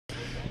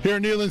Here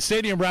in Neyland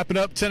Stadium, wrapping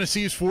up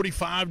Tennessee's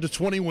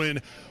 45-20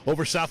 win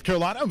over South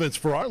Carolina. Vince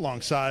Ferrara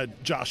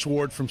alongside Josh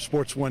Ward from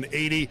Sports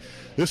 180.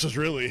 This was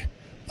really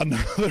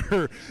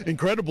another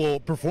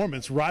incredible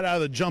performance right out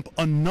of the jump.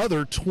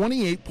 Another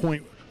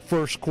 28-point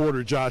first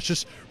quarter, Josh.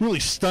 Just really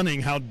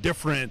stunning how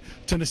different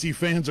Tennessee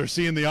fans are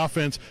seeing the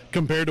offense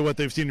compared to what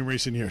they've seen in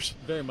recent years.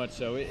 Very much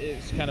so.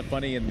 It's kind of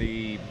funny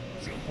in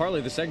partly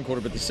the second quarter,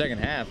 but the second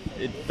half,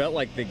 it felt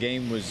like the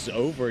game was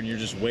over and you're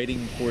just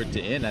waiting for it to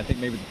end. I think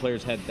maybe the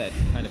players had that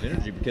kind of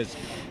energy because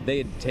they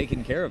had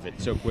taken care of it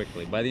so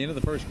quickly. By the end of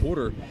the first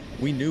quarter,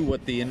 we knew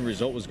what the end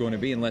result was going to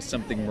be unless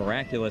something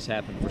miraculous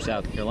happened for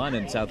South Carolina,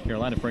 and South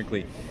Carolina,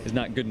 frankly, is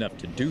not good enough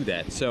to do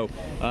that. So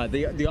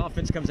the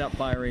offense comes out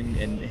firing,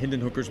 and Hendon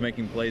Hooker's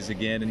making plays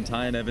again, and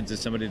Tyon Evans is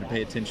somebody to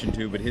pay attention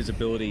to, but his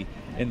ability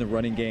in the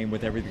running game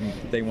with everything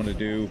that they want to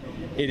do,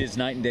 it is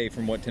night and day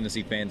from what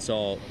Tennessee fans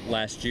saw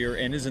last year.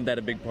 And isn't that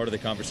a big part of the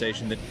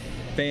conversation that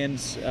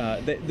fans,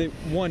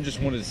 one,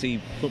 just wanted to see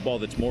football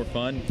that's more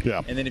fun.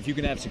 Yeah. And then if you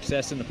can have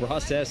success in the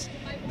process,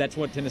 that's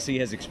what Tennessee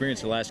has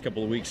experienced the last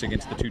couple of weeks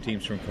against the two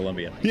teams from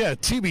Columbia. Yeah,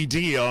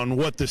 TBD on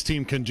what this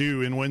team can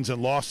do in wins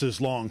and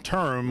losses long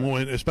term,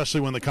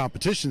 especially when the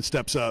competition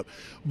steps up.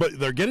 But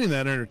they're getting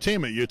that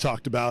entertainment you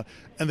talked about,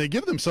 and they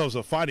give themselves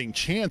a fighting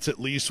chance at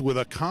least with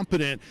a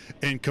competent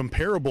and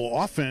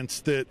comparable offense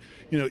that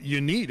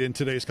you need in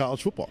today's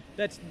college football.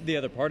 That's the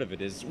other part of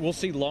it is we'll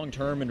see long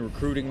term in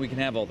recruiting. We can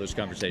have all those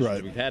conversations.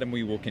 Right. We've had them.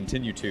 We will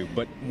continue to.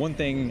 But one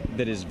thing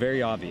that is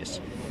very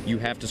obvious, you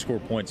have to score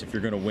points if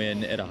you're going to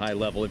win at a high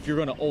level. If you're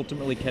going to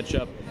ultimately catch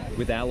up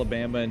with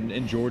Alabama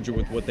and Georgia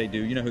with what they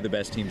do, you know who the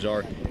best teams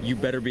are, you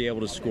better be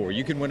able to score.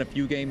 You can win a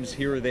few games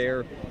here or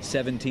there,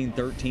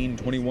 17-13,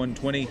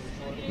 21-20.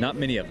 Not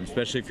many of them,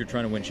 especially if you're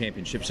trying to win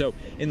championships. So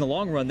in the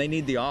long run, they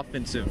need the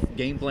offensive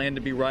game plan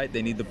to be right.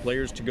 They need the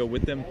players to go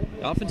with them.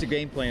 The offensive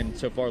game plan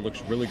so far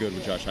looks really good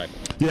with Josh Heupel.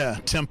 Yeah,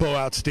 tempo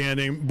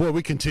outstanding. Boy,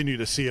 we continue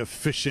to see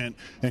efficient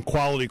and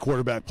quality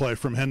quarterback play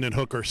from Hendon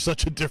Hooker.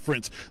 Such a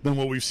difference than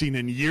what we've seen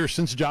in years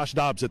since Josh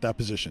Dobbs at that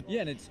position.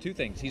 Yeah, and it's two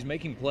things. He's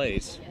making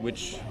plays,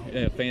 which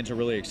fans are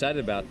really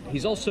excited about.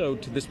 He's also,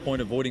 to this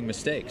point, avoiding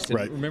mistakes. And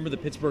right. Remember the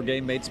Pittsburgh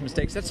game made some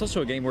mistakes? That's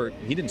also a game where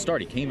he didn't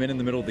start. He came in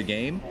the middle of the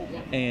game,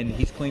 and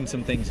he's cleaned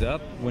some things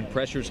up. When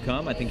pressures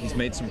come, I think he's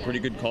made some pretty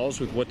good calls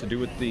with what to do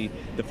with the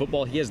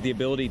football. He has the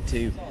ability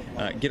to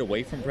get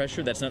away from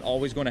pressure. That's not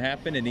always going to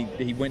happen, and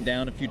he went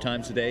down a few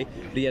times today,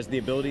 but he has the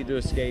ability to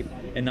escape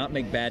and not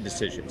make bad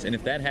decisions. And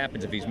if that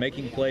happens, if he's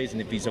making plays and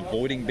if he's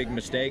avoiding big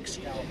mistakes,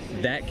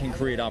 that can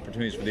create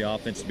opportunities for the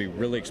offense to be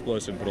really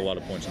explosive and put a lot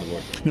of points on the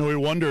board. We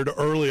wondered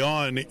early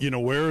on,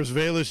 where is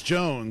Velus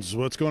Jones?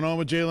 What's going on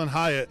with Jalen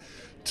Hyatt?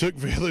 Took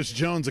Velus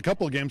Jones a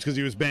couple of games because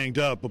he was banged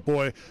up, but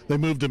boy, they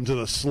moved him to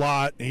the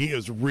slot. He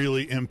is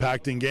really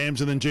impacting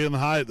games. And then Jalen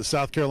Hyatt, the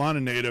South Carolina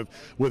native,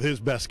 with his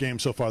best game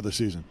so far this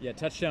season. Yeah,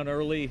 touchdown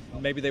early.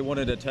 Maybe they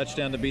wanted a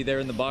touchdown to be there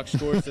in the box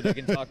score so they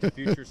can talk to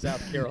future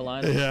South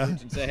Carolina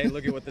and say, hey,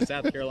 look at what the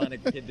South Carolina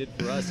kid did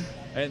for us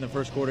in the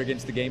first quarter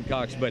against the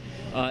Gamecocks. But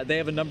they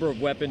have a number of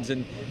weapons,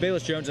 and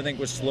Velus Jones, I think,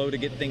 was slow to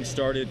get things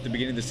started at the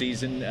beginning of the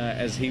season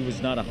as he was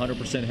not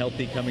 100%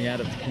 healthy coming out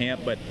of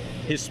camp, but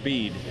his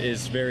speed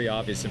is very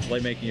obvious. And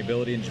playmaking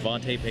ability, and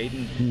Javonte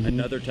Payton,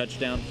 another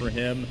touchdown for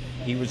him.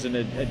 He was an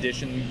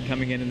addition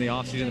coming in the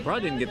offseason.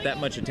 Probably didn't get that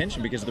much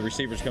attention because of the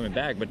receivers coming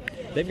back, but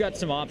they've got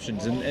some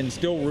options and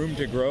still room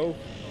to grow.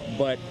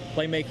 But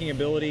playmaking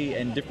ability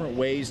and different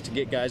ways to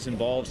get guys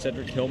involved.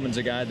 Cedric Hillman's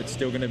a guy that's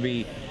still going to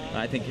be,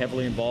 I think,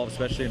 heavily involved,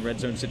 especially in red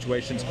zone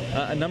situations.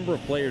 A number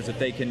of players that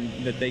they can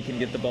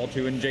get the ball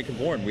to. And Jacob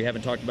Warren, we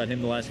haven't talked about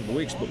him the last couple of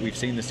weeks, but we've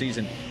seen this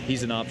season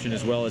he's an option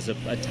as well as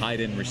a tight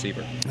end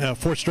receiver.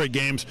 4 straight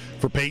games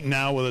for Peyton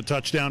now with a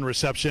touchdown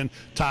reception.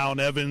 Tyon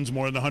Evans,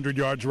 more than 100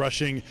 yards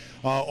rushing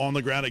on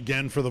the ground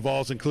again for the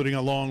Vols, including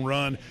a long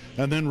run.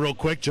 And then real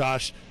quick,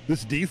 Josh,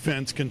 this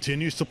defense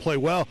continues to play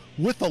well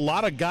with a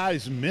lot of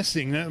guys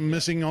missing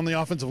on the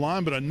offensive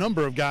line, but a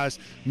number of guys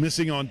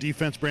missing on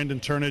defense. Brandon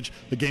Turnage,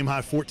 the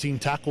game-high 14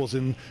 tackles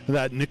in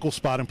that nickel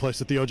spot in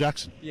place at Theo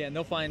Jackson. Yeah, and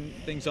they'll find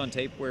things on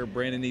tape where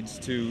Brandon needs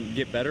to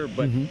get better,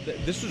 but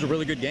this was a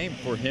really good game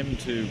for him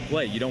to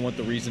play. You don't want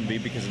the reason to be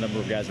because a number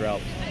of guys are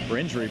out for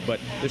injury, but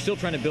they're still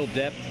trying to build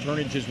depth.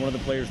 Turnage is one of the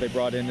players they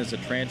brought in as a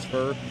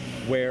transfer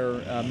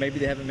where maybe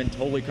they haven't been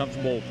totally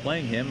comfortable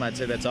playing him. I'd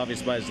say that's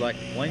obvious by his lack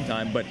of playing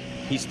time, but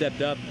he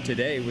stepped up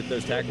today with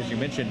those tackles you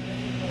mentioned.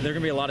 There are going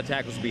to be a lot of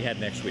tackles to be had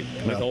next week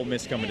with Ole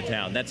Miss coming to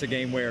town. That's a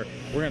game where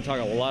we're going to talk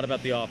a lot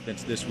about the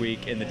offense this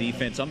week, and the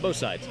defense on both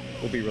sides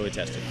will be really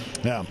tested.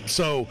 Yeah,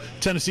 so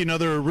Tennessee,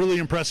 another really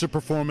impressive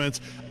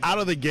performance. Out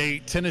of the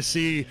gate,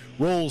 Tennessee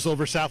rolls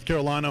over South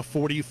Carolina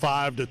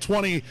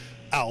 45-20.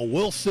 Al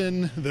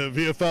Wilson, the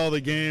VFL of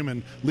the game,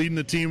 and leading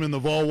the team in the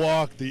Vol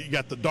Walk. You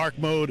got the dark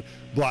mode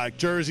black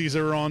jerseys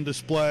that are on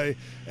display,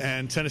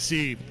 and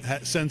Tennessee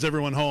sends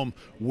everyone home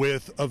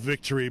with a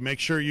victory. Make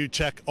sure you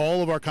check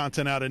all of our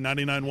content out at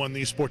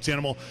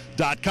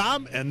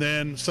 991thesportsanimal.com, and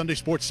then Sunday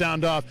Sports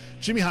Sound Off,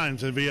 Jimmy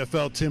Himes and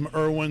VFL, Tim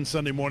Irwin,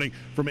 Sunday morning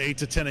from 8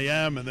 to 10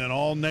 a.m., and then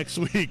all next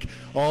week,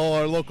 all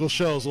our local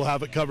shows will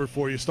have it covered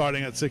for you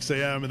starting at 6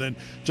 a.m., and then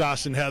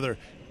Josh and Heather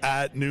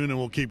at noon, and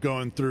we'll keep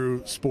going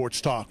through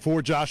sports talk.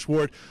 For Josh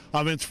Ward,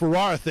 I'm Vince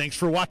Ferrara. Thanks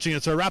for watching.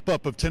 It's our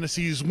wrap-up of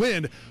Tennessee's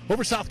win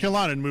over South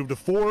Carolina and move to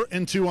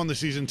 4-2 on the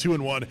season,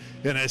 2-1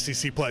 in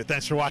SEC play.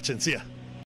 Thanks for watching. See ya.